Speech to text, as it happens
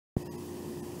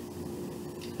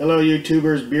Hello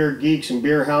YouTubers, beer geeks and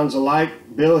beer hounds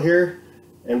alike. Bill here,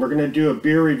 and we're going to do a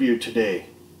beer review today.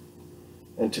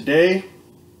 And today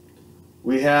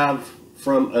we have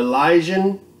from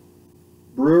Elysian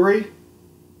Brewery.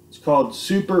 It's called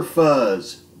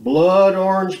Superfuzz Blood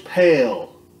Orange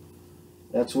Pale.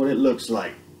 That's what it looks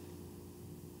like.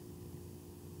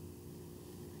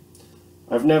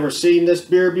 I've never seen this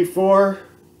beer before.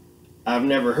 I've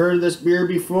never heard of this beer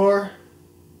before.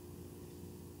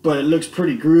 But it looks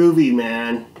pretty groovy,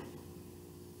 man.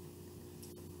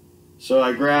 So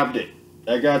I grabbed it.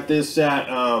 I got this at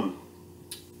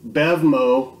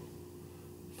Bevmo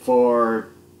for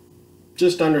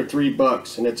just under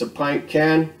 $3, and it's a pint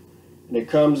can, and it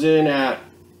comes in at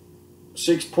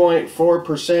 6.4%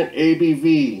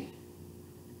 ABV.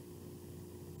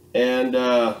 And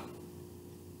I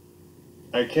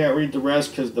can't read the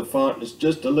rest because the font is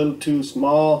just a little too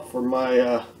small for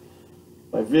my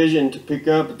my vision to pick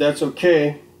up, but that's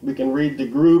okay. We can read the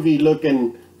groovy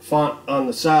looking font on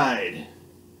the side.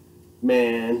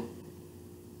 Man.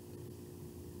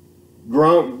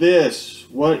 Grunk this.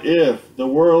 What if the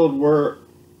world were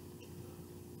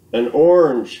an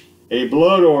orange, a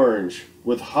blood orange,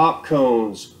 with hop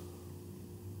cones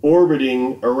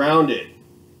orbiting around it?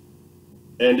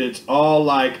 And it's all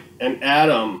like an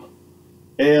atom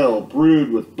ale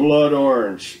brewed with blood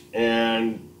orange.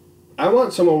 And I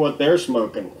want some of what they're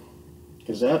smoking,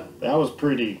 because that was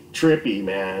pretty trippy,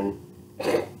 man.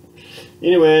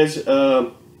 Anyways,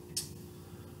 almost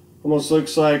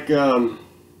looks like Lenny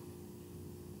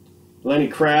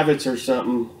Kravitz or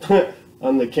something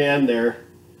on the can there.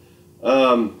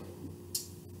 I've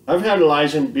had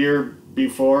Elysian beer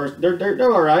before.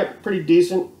 They're all right, pretty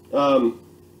decent. You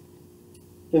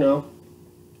know,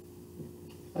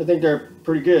 I think they're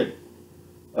pretty good.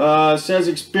 It says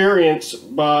experience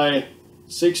by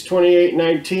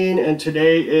 6/28/19, and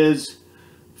today is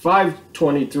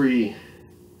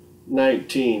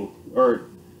 5/23/19. Or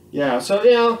yeah, so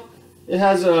you know, it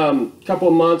has a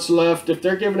couple months left. If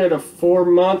they're giving it a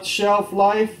 4-month shelf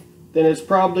life, then it's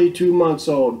probably 2 months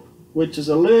old, which is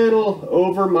a little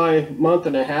over my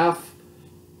month-and-a-half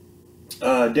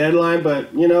deadline.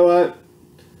 But you know what?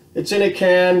 It's in a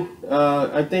can.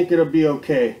 I think it'll be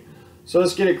okay. So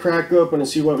let's get it cracked open and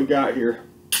see what we got here.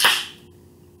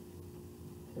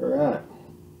 Alright.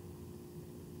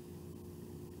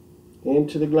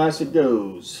 Into the glass it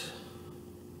goes.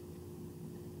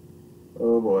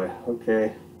 Oh boy,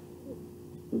 okay.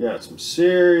 We got some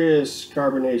serious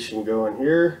carbonation going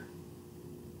here.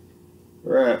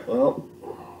 Alright, well,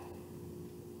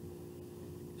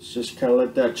 let's just kind of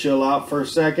let that chill out for a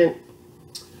second.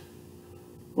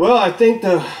 Well, I think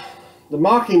the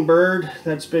mockingbird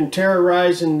that's been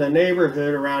terrorizing the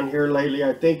neighborhood around here lately,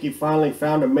 I think he finally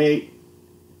found a mate,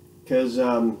 because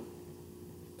I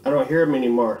don't hear him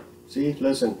anymore. See,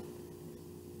 listen.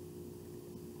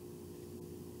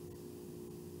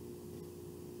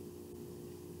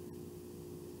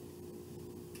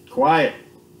 Quiet.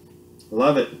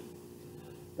 Love it.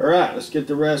 Alright, let's get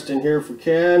the rest in here if we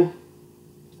can.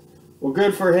 Well,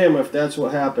 good for him if that's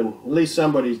what happened. At least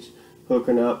somebody's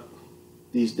hooking up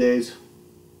these days.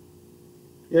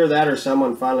 Either that or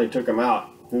someone finally took him out.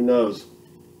 Who knows?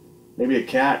 Maybe a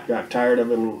cat got tired of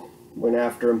him and went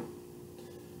after him.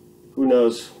 Who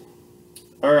knows?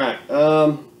 Alright,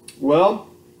 well,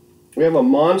 we have a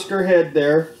monster head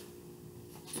there.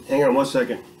 Hang on one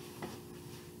second.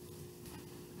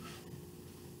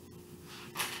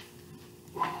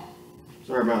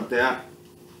 Sorry about that.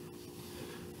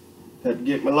 Had to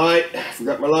get my light.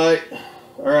 Forgot my light.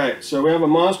 Alright, so we have a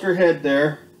monster head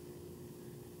there.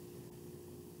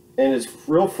 And it's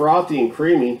real frothy and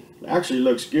creamy. Actually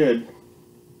looks good.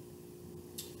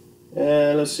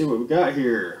 And let's see what we got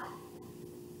here.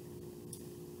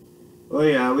 Oh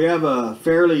yeah, we have a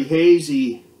fairly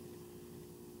hazy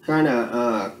kind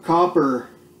of copper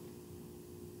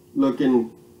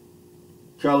looking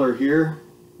color here.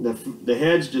 The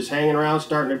head's just hanging around,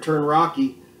 starting to turn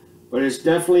rocky, but it's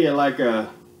definitely like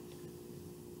a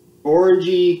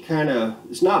orangey kind of,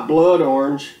 it's not blood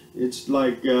orange, it's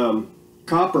like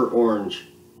copper orange.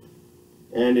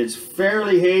 And it's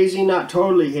fairly hazy, not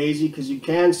totally hazy, because you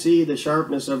can see the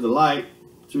sharpness of the light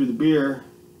through the beer.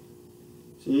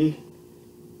 See?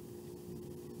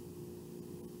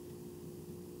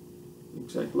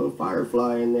 Looks like a little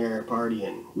firefly in there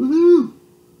partying. Woohoo!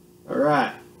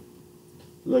 Alright.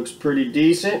 Looks pretty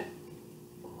decent.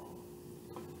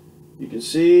 You can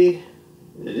see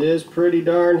it is pretty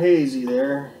darn hazy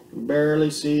there. You can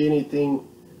barely see anything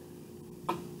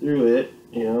through it,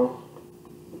 you know.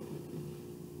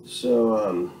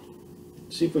 So,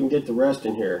 see if we can get the rest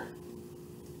in here.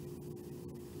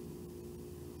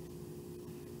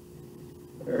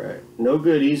 no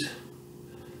goodies.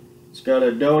 It's got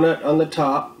a donut on the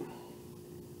top,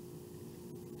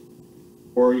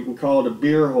 or you can call it a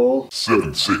beer hole.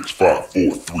 7, 6, 5,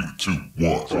 4, 3, 2, 1.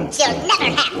 You'll never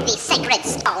have the sacred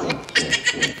stone.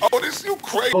 Oh, this you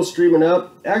crazy. Streaming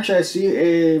up. Actually, I see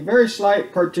a very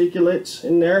slight particulates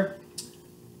in there.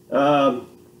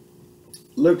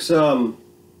 Looks fairly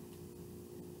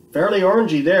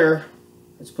orangey there,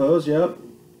 I suppose. Yep.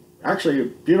 Actually, a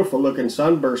beautiful looking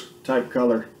sunburst type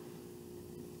color.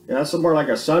 Yeah, that's more like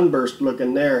a sunburst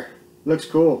looking there. Looks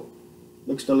cool.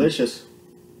 Looks delicious.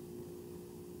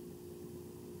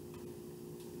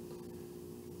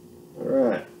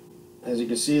 Alright. As you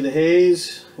can see, the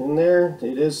haze in there,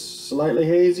 it is slightly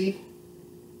hazy.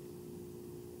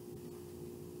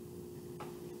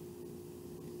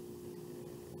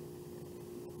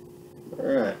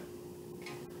 Alright.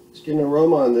 Let's get an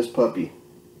aroma on this puppy.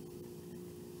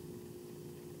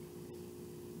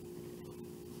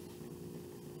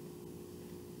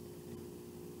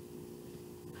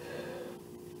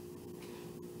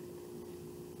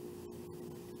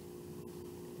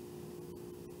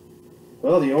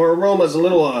 Well, the aroma is a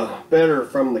little better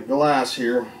from the glass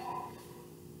here.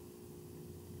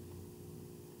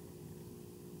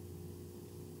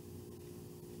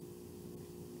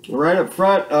 Right up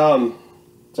front,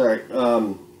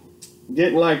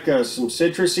 getting like some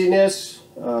citrusiness,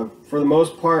 for the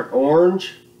most part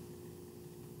orange.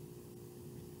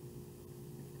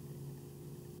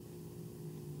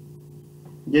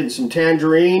 Getting some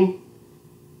tangerine.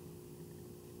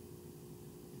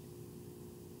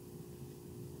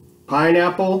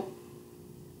 Pineapple,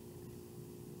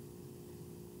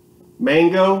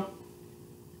 mango,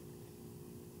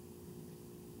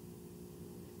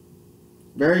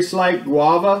 very slight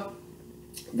guava,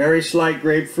 very slight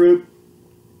grapefruit.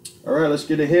 All right, let's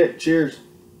get a hit. Cheers.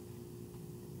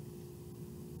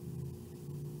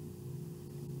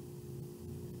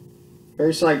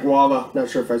 Very slight guava. Not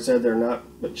sure if I said that or not,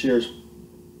 but cheers.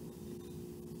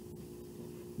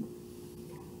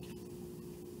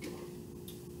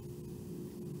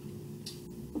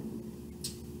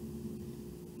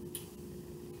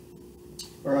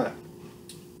 All right.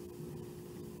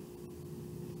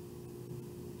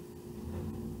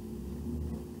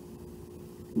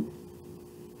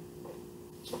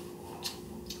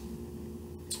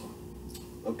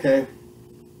 Okay.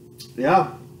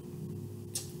 Yeah.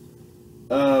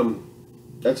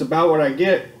 That's about what I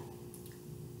get.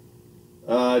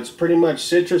 It's pretty much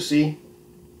citrusy.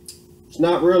 It's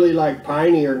not really like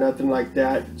piney or nothing like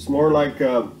that. It's more like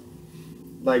kind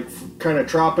of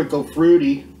tropical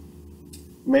fruity.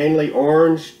 Mainly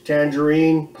orange,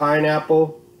 tangerine,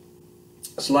 pineapple,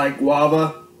 slight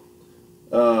guava,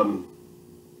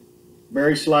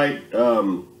 very slight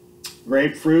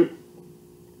grapefruit.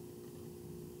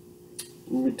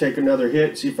 Let me take another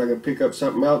hit, see if I can pick up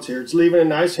something else here. It's leaving a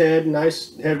nice head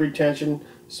retention,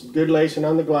 some good lacing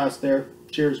on the glass there.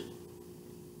 Cheers.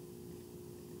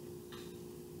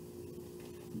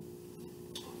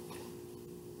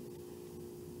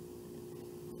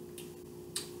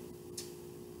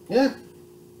 Yeah,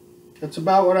 that's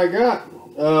about what I got.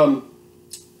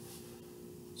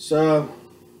 So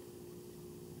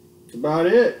that's about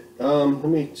it. Let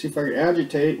me see if I can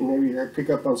agitate and maybe I can pick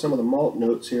up on some of the malt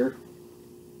notes here.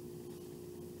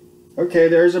 Okay,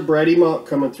 there's a bready malt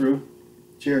coming through.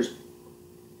 Cheers.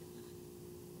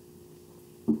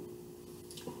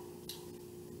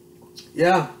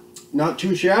 Yeah, not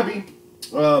too shabby.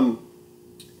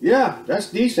 Yeah, that's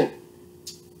decent.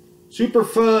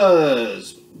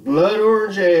 Superfuzz. Blood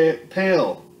orange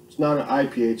pale. It's not an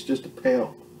IPA, it's just a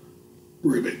pale.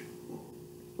 Ribbit.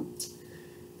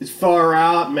 It's far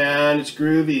out, man. It's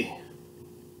groovy.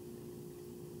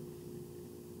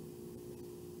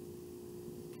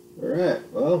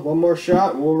 Alright, well, one more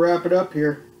shot and we'll wrap it up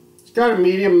here. It's got a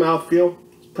medium mouthfeel.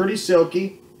 It's pretty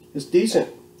silky. It's decent.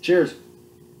 Cheers.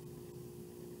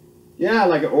 Yeah,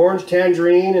 like an orange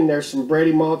tangerine, and there's some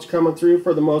bready malts coming through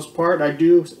for the most part. I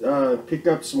do pick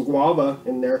up some guava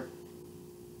in there.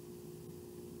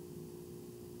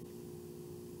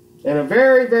 And a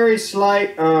very, very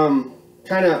slight,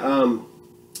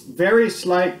 very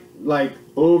slight, like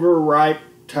overripe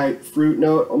type fruit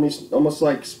note, almost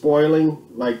like spoiling,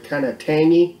 like kind of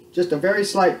tangy. Just a very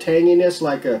slight tanginess,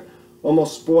 like a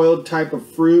almost spoiled type of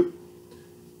fruit.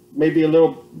 Maybe a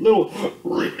little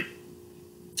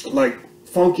like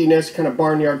funkiness, kind of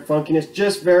barnyard funkiness,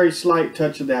 just very slight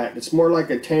touch of that. It's more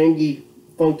like a tangy,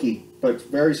 funky, but it's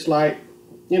very slight,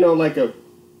 you know, like a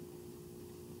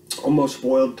almost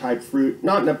spoiled type fruit.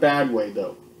 Not in a bad way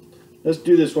though. Let's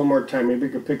do this one more time. Maybe we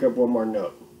could pick up one more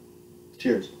note.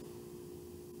 Cheers.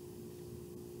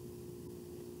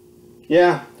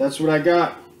 yeah, that's what I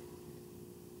got.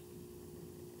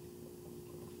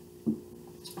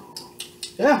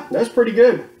 Yeah, that's pretty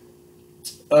good.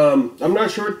 I'm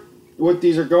not sure what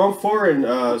these are going for in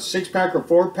 6-pack or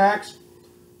 4-packs.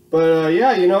 But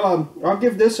yeah, you know, I'll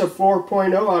give this a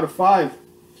 4.0 out of 5.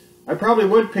 I probably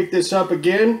would pick this up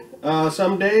again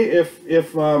someday if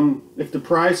the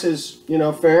price is, you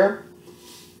know, fair.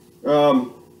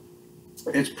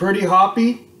 It's pretty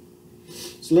hoppy.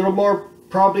 It's a little more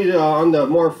probably on the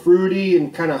more fruity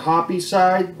and kind of hoppy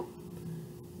side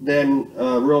than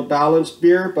real balanced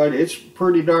beer, but it's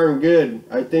pretty darn good.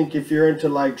 I think if you're into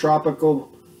like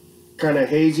tropical kind of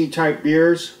hazy type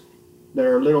beers that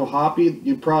are a little hoppy,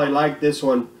 you'd probably like this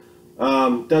one.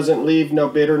 Doesn't leave no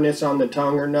bitterness on the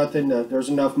tongue or nothing. There's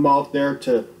enough malt there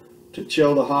to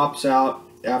chill the hops out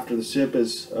after the sip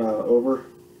is over.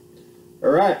 All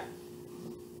right.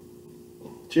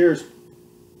 Cheers.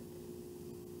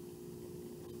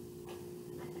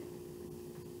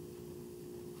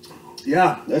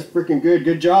 Yeah, that's freaking good.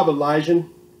 Good job,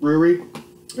 Elysian Brewery.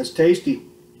 That's tasty.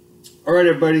 All right,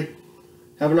 everybody.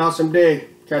 Have an awesome day.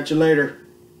 Catch you later.